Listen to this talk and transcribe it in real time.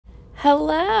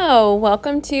Hello,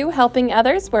 welcome to Helping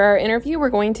Others, where our interview we're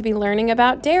going to be learning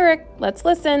about Derick. Let's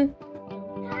listen.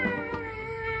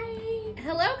 Hi.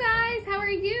 Hello guys, how are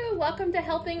you? Welcome to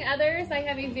Helping Others. I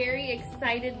have a very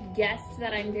excited guest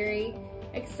that I'm very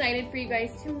excited for you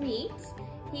guys to meet.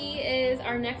 He is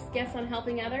our next guest on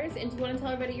Helping Others. And do you want to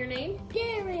tell everybody your name?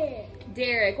 Derick.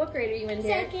 Derick. What grade are you in,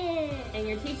 Derick? Second. And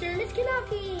your teacher? Miss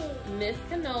Kanaki. Miss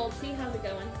Canolty. How's it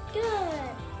going? Good.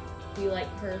 Do you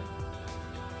like her?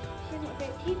 She's my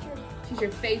favorite teacher. She's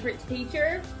your favorite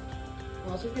teacher?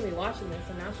 Well, she's going to be watching this,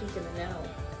 so now she's going to know.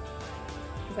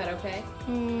 Is that okay?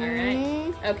 All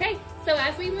right. Okay, so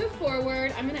as we move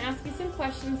forward, I'm going to ask you some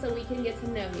questions so we can get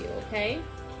to know you, okay?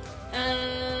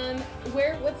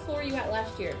 What school were you at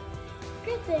last year?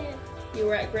 Griffith. You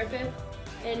were at Griffith,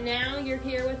 and now you're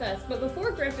here with us. But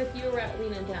before Griffith, you were at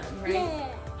Lena Dunn, right? Yeah.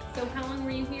 So how long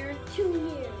were you here?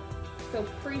 2 years. So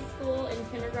preschool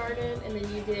and kindergarten, and then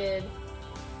you did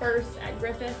first at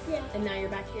Griffith? Yeah. And now you're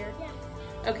back here? Yeah.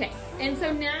 Okay, and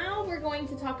so now we're going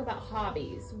to talk about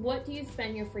hobbies. What do you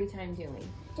spend your free time doing?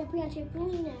 Jumping on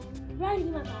trampoline and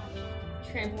riding my bike.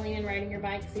 Trampoline and riding your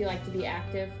bike, so you like to be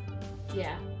active?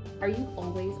 Yeah. Are you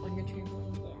always on your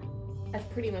trampoline? Yeah. That's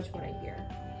pretty much what I hear.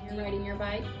 You're riding your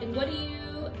bike. And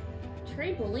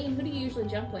trampoline, who do you usually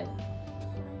jump with?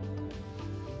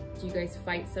 Do you guys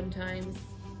fight sometimes?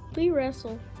 We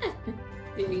wrestle.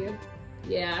 Do you?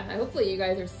 Yeah, hopefully you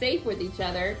guys are safe with each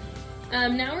other.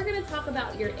 Now we're gonna talk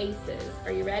about your aces.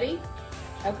 Are you ready?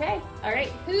 Okay, all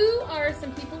right. Who are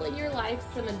some people in your life,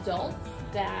 some adults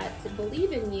that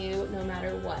believe in you no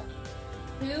matter what?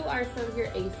 Who are some of your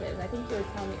aces? I think you were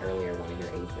telling me earlier one of your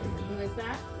aces. And who is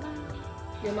that? Mom.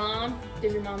 Your mom?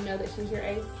 Does your mom know that she's your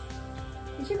ace?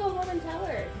 You should go home and tell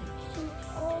her. She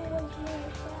always knows that.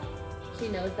 She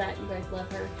knows that. You guys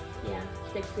love her. Yeah,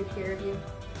 she takes good care of you.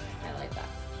 I like that.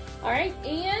 All right,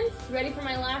 and ready for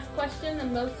my last question, the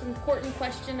most important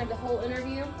question of the whole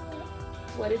interview?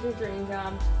 What is your dream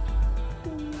job?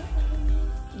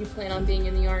 You plan on being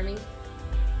in the Army?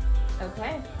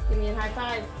 Okay, give me a high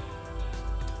five.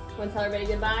 Want to tell everybody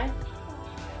goodbye?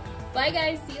 Bye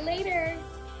guys, see you later.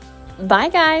 Bye,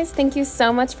 guys. Thank you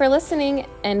so much for listening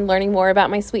and learning more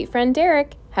about my sweet friend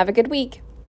Derick. Have a good week.